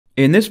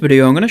In this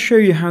video, I'm going to show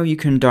you how you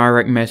can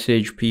direct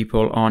message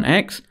people on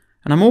X,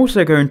 and I'm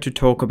also going to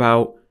talk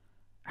about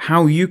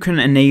how you can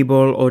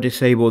enable or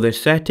disable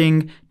this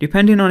setting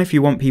depending on if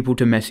you want people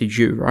to message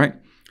you, right?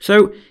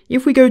 So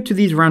if we go to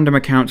these random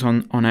accounts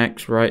on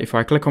X, right, if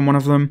I click on one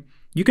of them,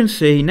 you can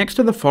see next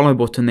to the follow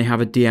button they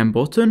have a DM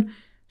button.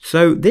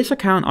 So this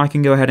account I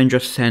can go ahead and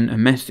just send a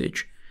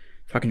message.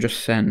 So I can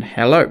just send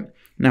hello.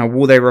 Now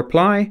will they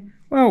reply?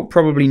 Well,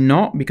 probably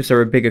not because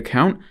they're a big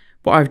account,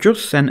 but I've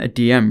just sent a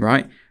DM,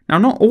 right? Now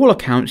not all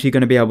accounts you're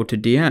going to be able to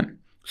DM.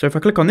 So if I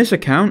click on this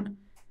account,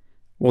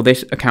 well,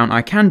 this account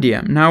I can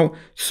DM. Now,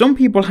 some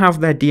people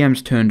have their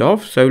DMs turned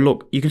off. So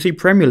look, you can see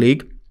Premier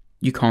League,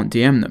 you can't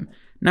DM them.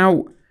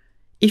 Now,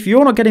 if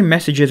you're not getting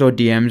messages or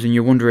DMs and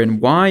you're wondering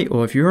why,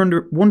 or if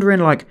you're wondering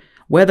like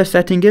where the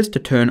setting is to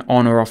turn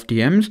on or off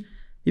DMs,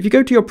 if you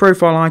go to your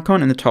profile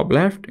icon in the top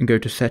left and go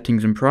to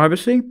settings and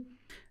privacy,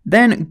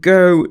 then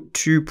go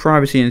to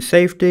privacy and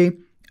safety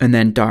and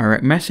then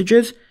direct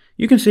messages,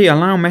 you can see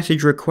allow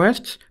message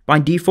requests. By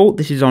default,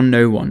 this is on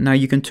no one. Now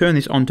you can turn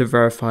this on to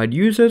verified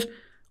users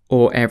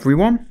or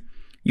everyone.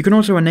 You can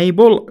also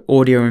enable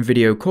audio and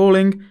video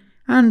calling,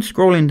 and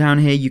scrolling down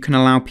here you can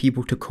allow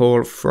people to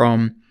call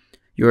from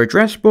your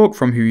address book,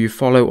 from who you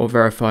follow or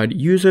verified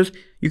users.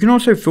 You can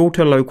also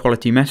filter low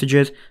quality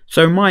messages,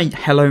 so my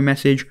hello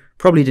message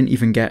probably didn't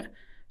even get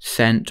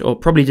sent or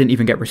probably didn't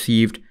even get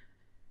received,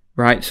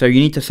 right? So you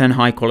need to send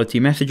high quality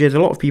messages. A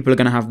lot of people are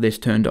going to have this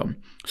turned on.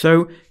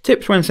 So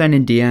tips when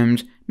sending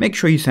DMs, make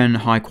sure you send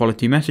high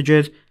quality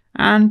messages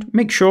and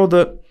make sure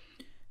that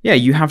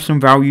you have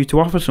some value to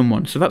offer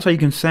someone. So that's how you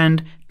can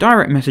send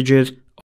direct messages